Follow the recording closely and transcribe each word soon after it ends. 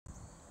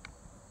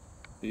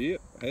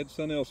Yep, had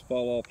something else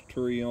fall off the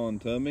tree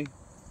onto me.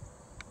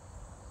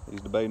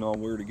 He's debating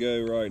on where to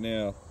go right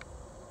now.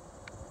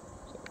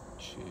 So,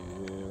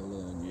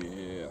 chilling,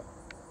 yeah.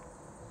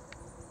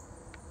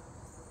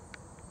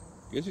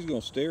 Guess he's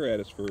gonna stare at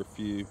us for a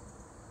few.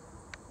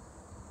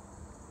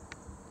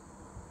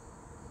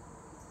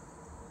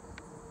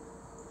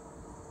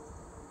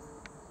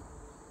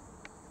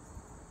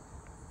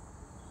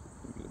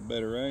 Get a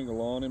better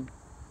angle on him.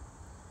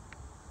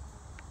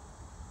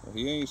 Well,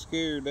 he ain't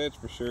scared, that's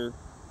for sure.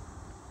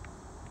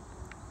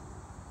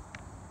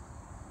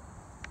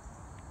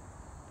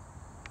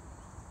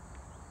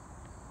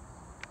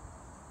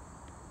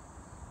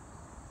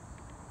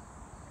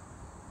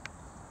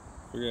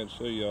 Figured I'd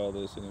show you all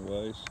this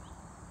anyways.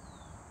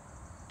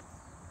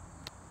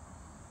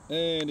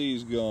 And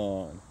he's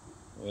gone.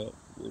 Well,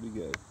 where'd he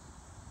go?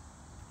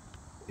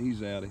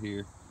 He's out of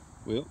here.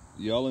 Well,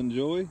 y'all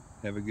enjoy.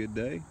 Have a good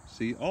day.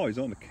 See, oh, he's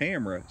on the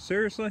camera.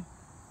 Seriously?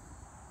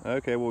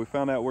 Okay, well, we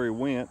found out where he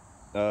went.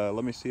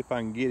 Let me see if I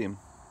can get him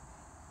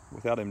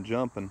without him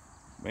jumping.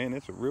 Man,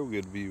 it's a real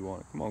good view on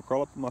it. Come on,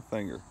 crawl up on my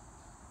finger.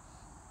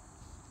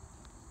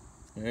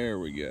 There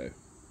we go.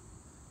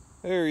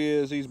 There he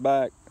is. He's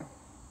back.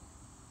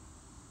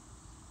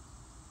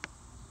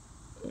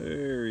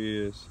 There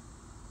he is.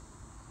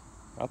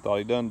 I thought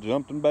he done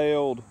jumped and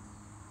bailed.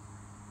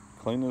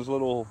 Clean his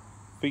little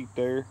feet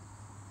there.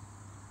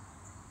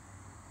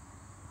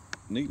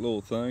 Neat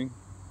little thing.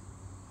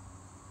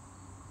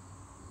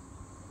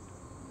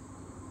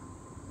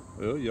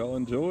 Well, y'all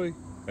enjoy.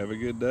 Have a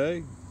good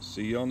day.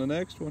 See you on the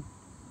next one.